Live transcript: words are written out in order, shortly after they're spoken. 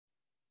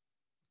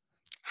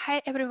Hi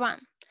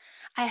everyone.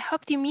 I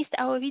hope you missed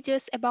our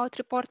videos about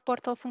report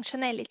portal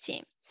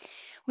functionality.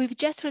 We've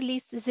just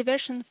released the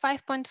version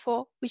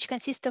 5.4, which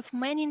consists of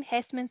many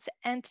enhancements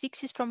and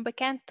fixes from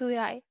backend to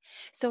UI.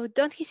 So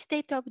don't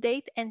hesitate to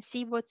update and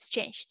see what's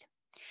changed.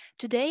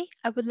 Today,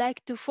 I would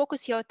like to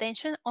focus your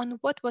attention on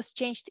what was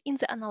changed in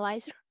the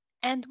analyzer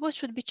and what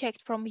should be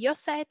checked from your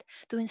side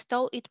to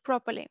install it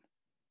properly.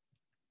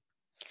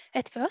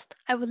 At first,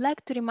 I would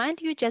like to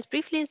remind you just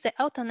briefly the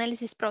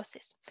auto-analysis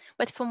process,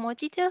 but for more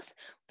details,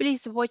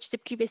 please watch the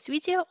previous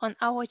video on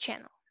our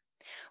channel.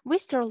 We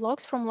store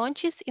logs from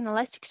launches in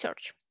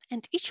Elasticsearch,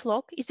 and each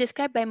log is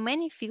described by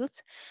many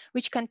fields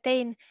which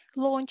contain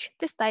launch,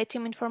 test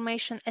item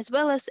information, as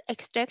well as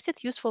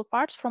extracted useful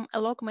parts from a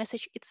log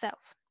message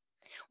itself.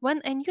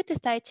 When a new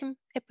test item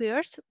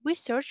appears, we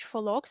search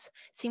for logs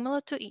similar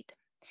to it,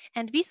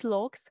 and these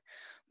logs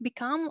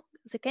become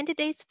the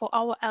candidates for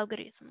our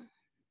algorithm.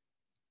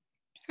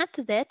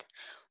 After that,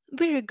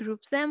 we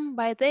regroup them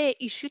by their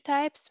issue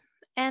types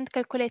and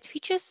calculate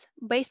features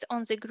based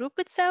on the group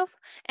itself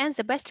and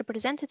the best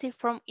representative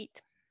from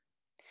it.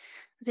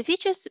 The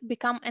features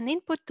become an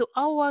input to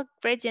our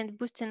gradient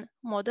boosting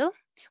model,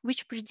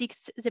 which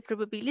predicts the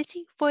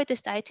probability for a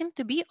test item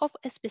to be of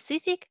a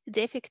specific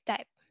defect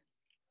type.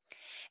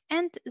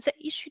 And the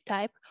issue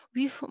type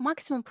with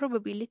maximum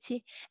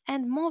probability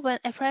and more than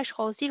a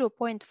threshold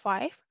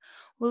 0.5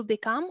 will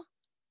become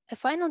a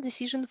final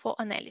decision for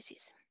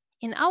analysis.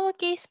 In our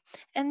case,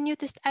 a new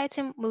test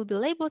item will be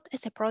labeled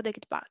as a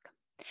product bug.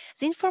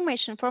 The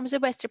information from the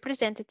best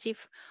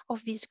representative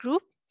of this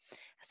group,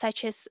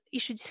 such as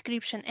issue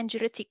description and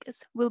Jira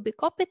tickets, will be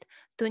copied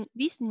to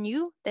this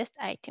new test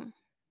item.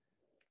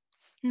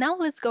 Now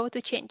let's go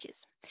to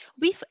changes.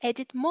 We've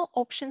added more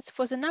options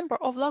for the number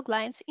of log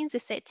lines in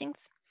the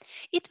settings.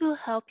 It will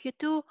help you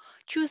to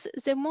choose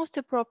the most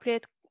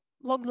appropriate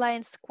log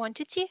lines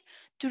quantity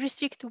to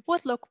restrict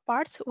what log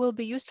parts will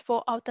be used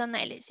for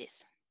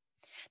auto-analysis.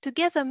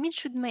 Together, mean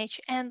should match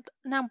and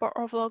number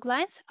of log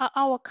lines are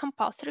our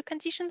compulsory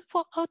condition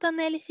for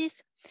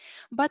auto-analysis,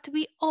 but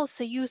we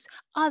also use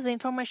other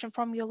information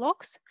from your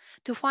logs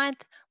to find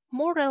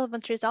more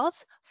relevant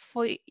results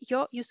for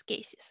your use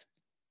cases.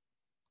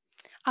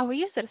 Our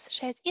users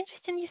shared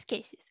interesting use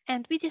cases,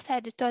 and we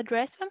decided to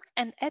address them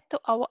and add to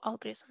our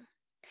algorithm.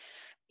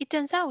 It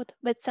turns out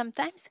that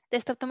sometimes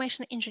test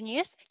automation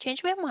engineers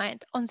change their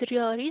mind on the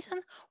real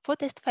reason for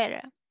test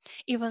failure,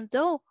 even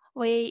though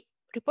they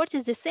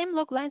reported the same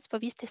log lines for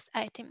this test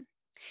item.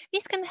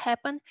 This can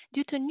happen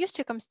due to new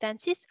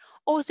circumstances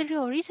or the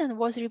real reason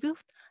was revealed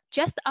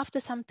just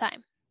after some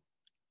time.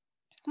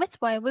 That's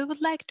why we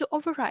would like to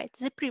override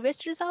the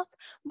previous results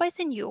by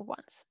the new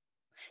ones.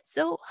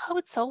 So how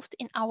it's solved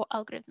in our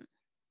algorithm.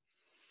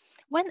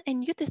 When a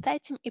new test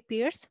item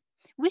appears,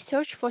 we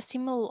search for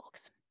similar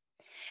logs,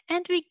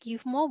 and we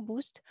give more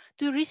boost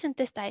to recent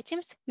test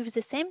items with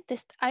the same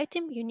test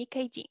item unique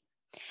ID,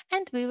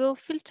 and we will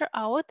filter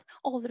out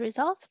all the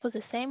results for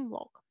the same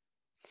log.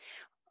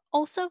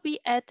 Also, we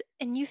add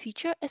a new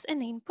feature as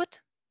an input,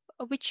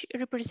 which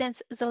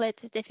represents the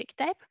latest defect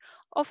type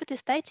of a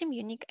test item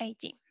unique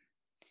ID.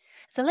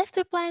 The left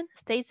line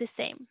stays the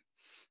same,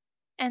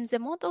 and the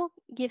model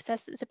gives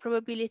us the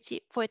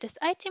probability for a test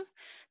item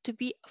to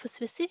be of a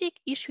specific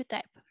issue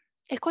type.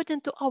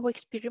 According to our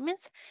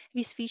experiments,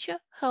 this feature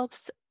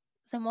helps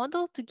the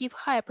model to give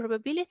higher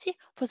probability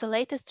for the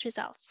latest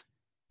results.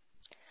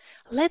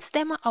 Let's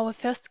demo our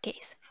first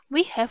case.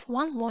 We have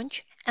one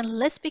launch and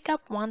let's pick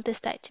up one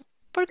test item.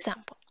 For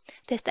example,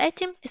 test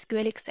item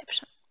SQL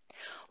exception.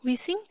 We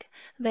think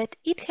that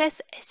it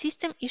has a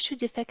system issue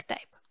defect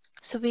type.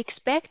 So we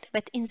expect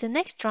that in the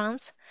next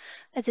runs,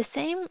 at the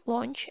same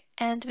launch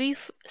and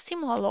with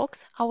similar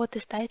logs, our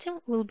test item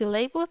will be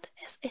labeled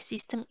as a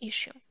system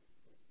issue.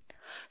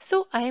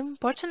 So I am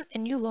importing a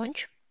new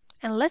launch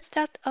and let's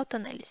start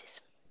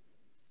auto-analysis.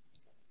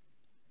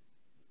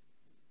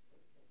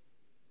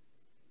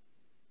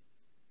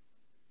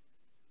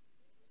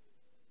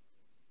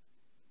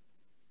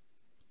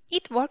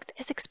 It worked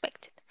as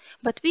expected,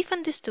 but we've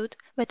understood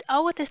that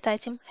our test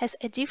item has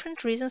a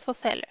different reason for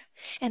failure,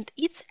 and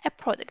it's a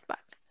product bug.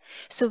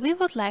 So we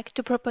would like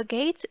to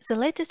propagate the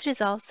latest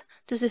results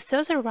to the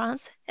further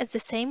runs at the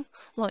same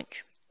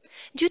launch.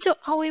 Due to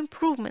our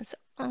improvements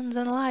on the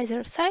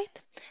analyzer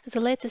side,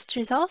 the latest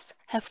results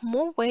have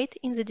more weight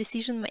in the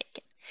decision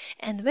making.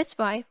 And that's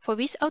why for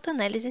this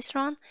auto-analysis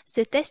run,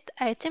 the test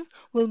item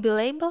will be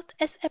labeled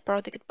as a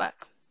product bug.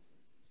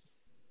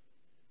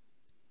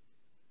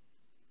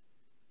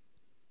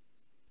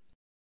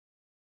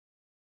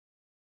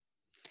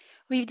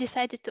 We've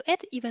decided to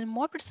add even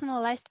more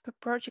personalized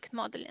project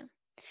modeling.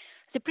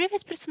 The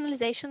previous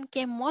personalization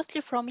came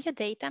mostly from your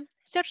data,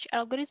 search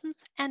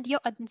algorithms, and your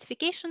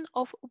identification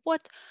of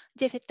what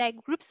defect type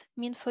groups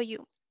mean for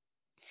you.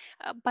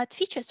 But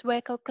features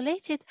were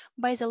calculated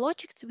by the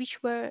logics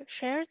which were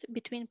shared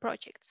between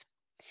projects.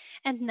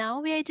 And now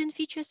we add in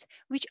features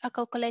which are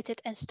calculated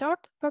and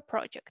stored per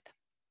project.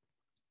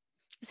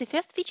 The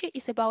first feature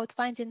is about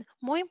finding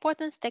more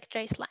important stack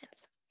trace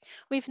lines.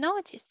 We've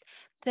noticed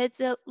that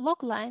the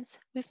log lines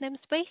with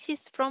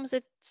namespaces from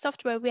the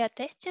software we are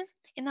testing,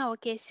 in our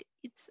case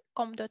it's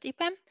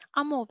com.epam,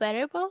 are more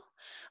variable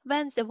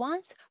than the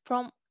ones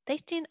from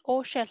testing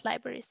or shared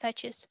libraries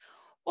such as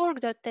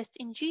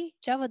org.testing,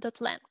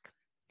 java.lang.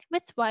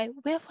 That's why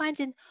we are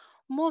finding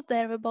more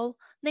variable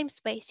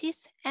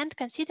namespaces and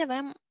consider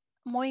them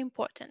more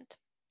important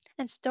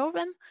and store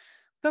them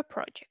per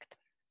project.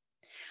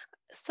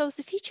 So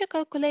the feature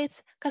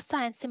calculates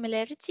cosine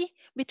similarity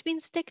between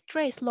stack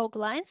trace log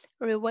lines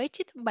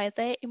reweighted by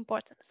their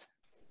importance.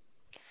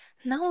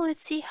 Now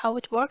let's see how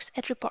it works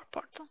at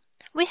ReportPortal.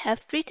 We have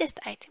three test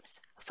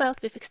items: failed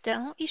with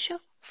external issue,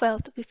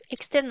 failed with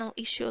external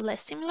issue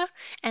less similar,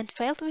 and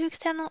failed with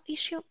external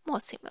issue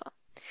more similar.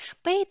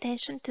 Pay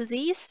attention to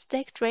these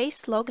stack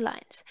trace log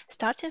lines,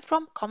 starting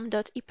from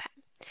com.epam.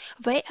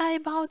 They are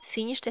about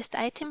finished test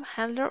item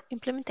handler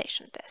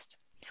implementation test.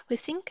 We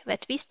think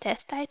that this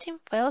test item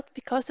failed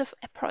because of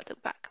a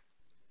product bug.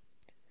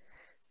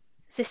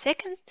 The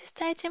second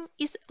test item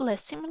is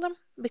less similar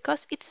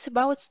because it is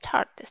about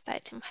start test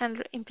item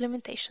handler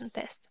implementation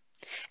test,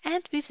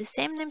 and with the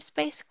same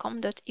namespace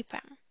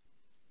com.epam.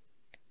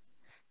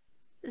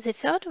 The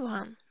third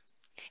one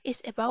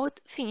is about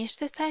finished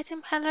test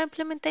item handler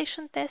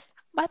implementation test,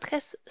 but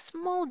has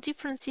small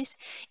differences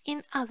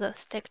in other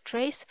stack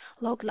trace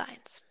log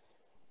lines.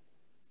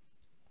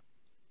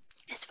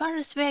 As far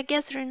as we are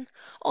gathering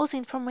all the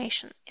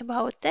information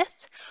about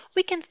tests,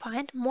 we can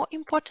find more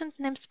important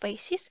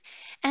namespaces,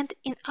 and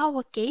in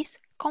our case,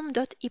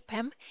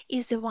 com.epam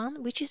is the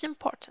one which is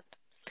important.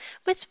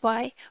 That's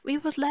why we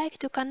would like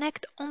to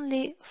connect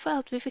only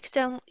failed with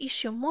external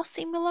issue more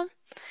similar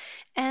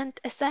and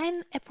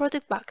assign a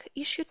product bug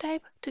issue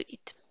type to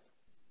it.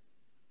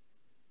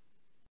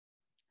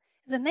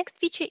 The next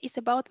feature is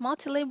about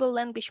multi-label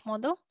language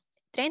model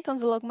trained on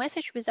the log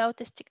message without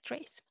a stack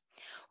trace.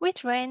 We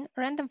train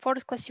random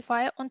forest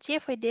classifier on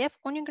TF-IDF,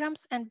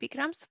 unigrams, and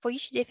bigrams for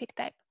each defect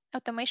type: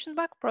 automation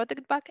bug,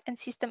 product bug, and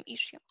system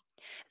issue.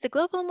 The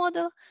global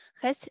model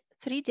has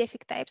 3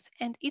 defect types,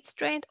 and it's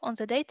trained on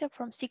the data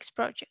from 6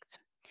 projects.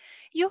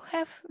 You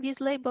have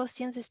these labels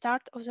since the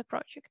start of the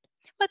project.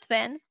 But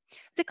then,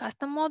 the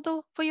custom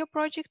model for your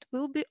project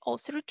will be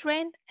also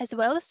retrained, as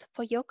well as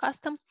for your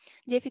custom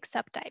defect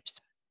subtypes.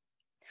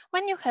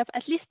 When you have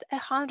at least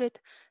 100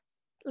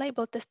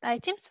 label test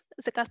items,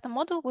 the custom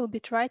model will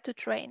be tried to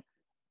train.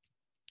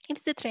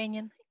 If the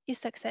training is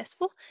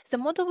successful, the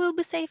model will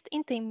be saved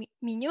into a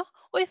menu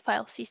or a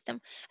file system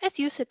as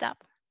you set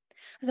up.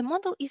 The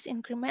model is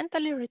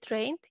incrementally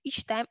retrained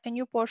each time a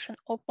new portion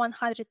of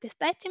 100 test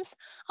items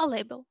are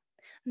labeled.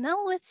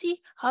 Now let's see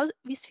how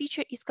this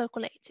feature is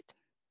calculated.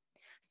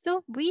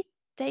 So we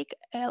take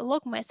a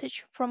log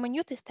message from a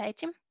new test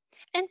item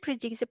and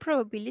predict the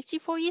probability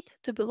for it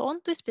to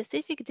belong to a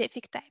specific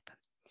defect type.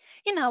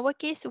 In our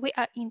case, we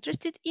are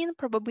interested in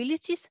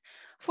probabilities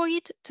for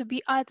it to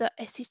be either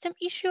a system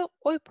issue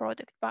or a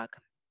product bug.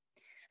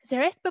 The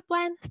REST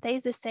pipeline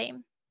stays the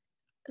same.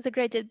 The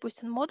gradient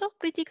boosting model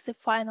predicts the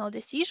final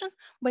decision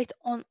based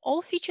on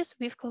all features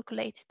we've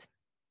calculated.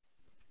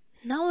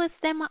 Now let's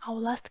demo our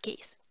last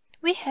case.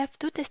 We have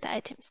 2 test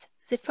items.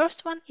 The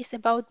first one is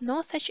about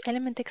no such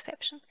element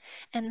exception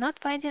and not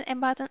finding a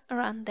button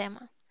Run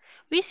Demo.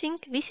 We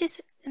think this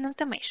is an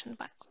automation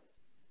bug.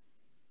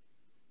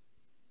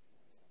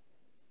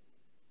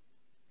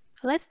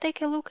 Let's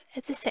take a look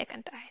at the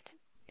second item.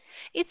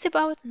 It's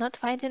about not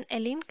finding a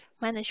link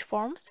Manage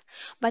Forms,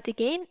 but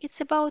again it's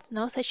about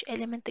no such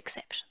element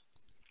exception.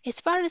 As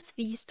far as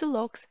these 2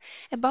 logs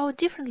about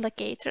different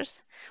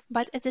locators,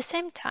 but at the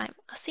same time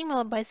are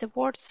similar by the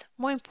words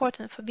more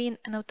important for being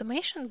an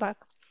automation bug,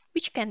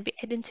 which can be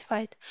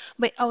identified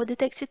by our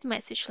detected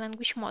message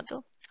language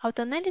model,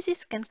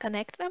 AutoAnalysis can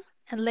connect them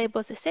and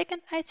label the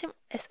second item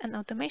as an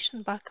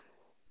automation bug.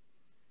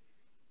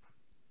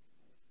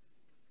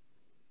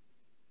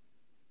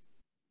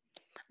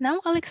 Now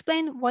I'll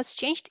explain what's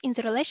changed in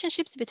the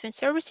relationships between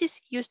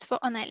services used for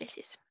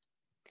analysis.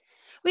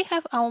 We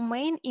have our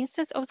main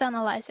instance of the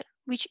analyzer,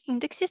 which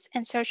indexes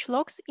and search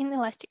logs in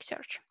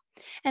Elasticsearch,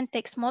 and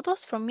takes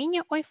models from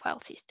menu or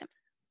file system.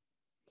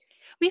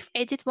 We've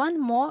added one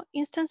more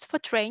instance for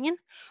training,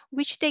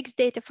 which takes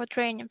data for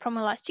training from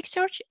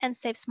Elasticsearch and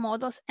saves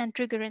models and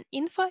triggering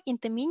info in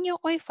the menu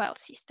or file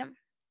system.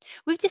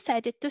 We've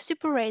decided to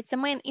separate the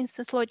main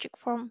instance logic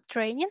from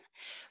training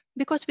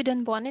because we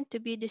don't want it to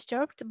be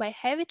disturbed by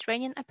heavy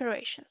training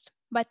operations.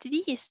 But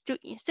these 2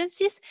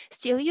 instances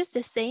still use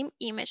the same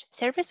image,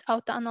 Service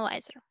Auto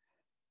Analyzer.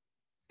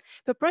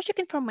 The project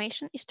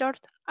information is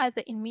stored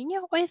either in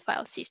menu or a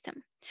file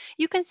system.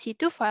 You can see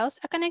 2 files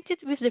are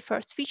connected with the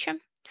first feature.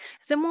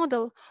 The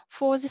model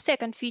for the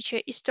second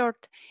feature is stored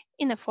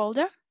in a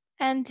folder,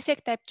 and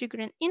defect type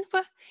triggering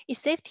info is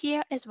saved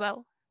here as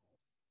well.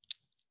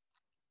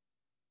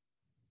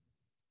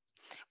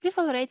 We've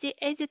already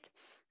added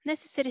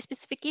necessary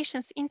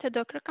specifications into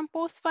Docker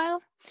Compose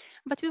file,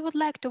 but we would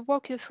like to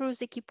walk you through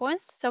the key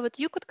points so that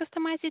you could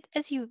customize it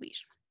as you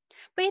wish.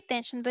 Pay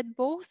attention that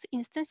both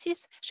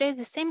instances share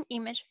the same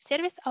image,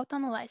 Service Auto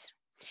Analyzer.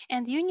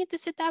 and you need to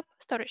set up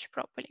storage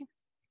properly.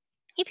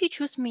 If you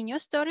choose menu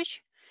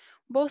storage,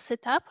 both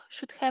setup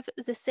should have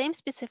the same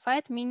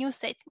specified menu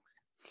settings.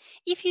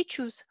 If you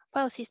choose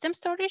file system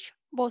storage,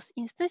 both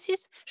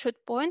instances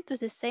should point to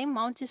the same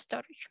mounted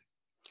storage.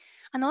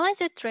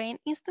 Analyzer train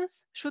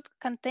instance should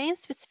contain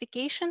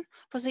specification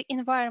for the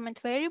environment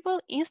variable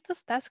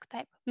instance task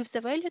type with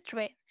the value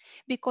train,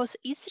 because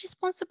it's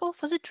responsible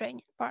for the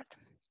training part.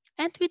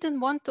 And we don't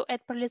want to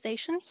add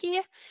parallelization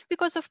here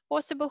because of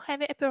possible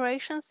heavy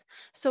operations,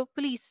 so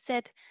please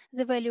set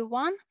the value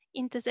 1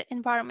 into the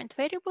environment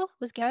variable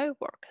with Gary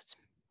workers.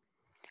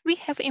 We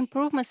have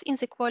improvements in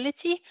the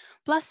quality,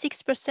 plus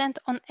 6%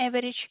 on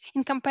average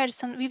in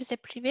comparison with the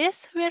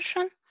previous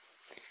version.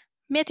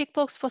 Metric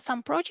blocks for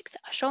some projects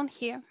are shown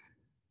here.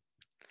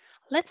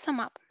 Let's sum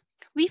up.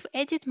 We've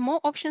added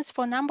more options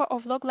for number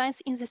of log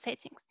lines in the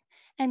settings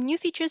and new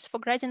features for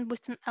gradient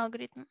boosting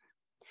algorithm.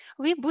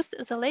 We boost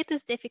the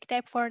latest defect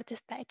type for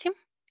artist item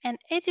and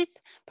added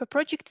per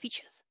project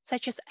features,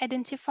 such as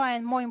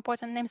identifying more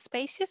important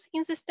namespaces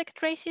in the stack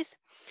traces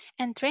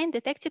and train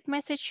detected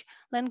message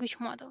language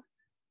model.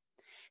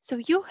 So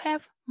you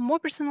have more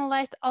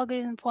personalized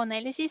algorithm for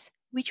analysis,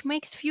 which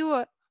makes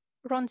fewer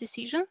wrong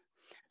decisions.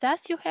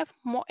 Thus, you have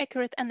more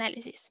accurate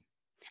analysis.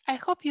 I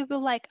hope you will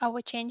like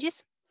our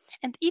changes.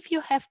 And if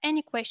you have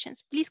any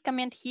questions, please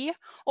comment here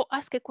or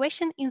ask a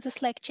question in the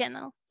Slack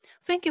channel.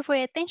 Thank you for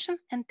your attention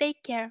and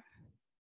take care.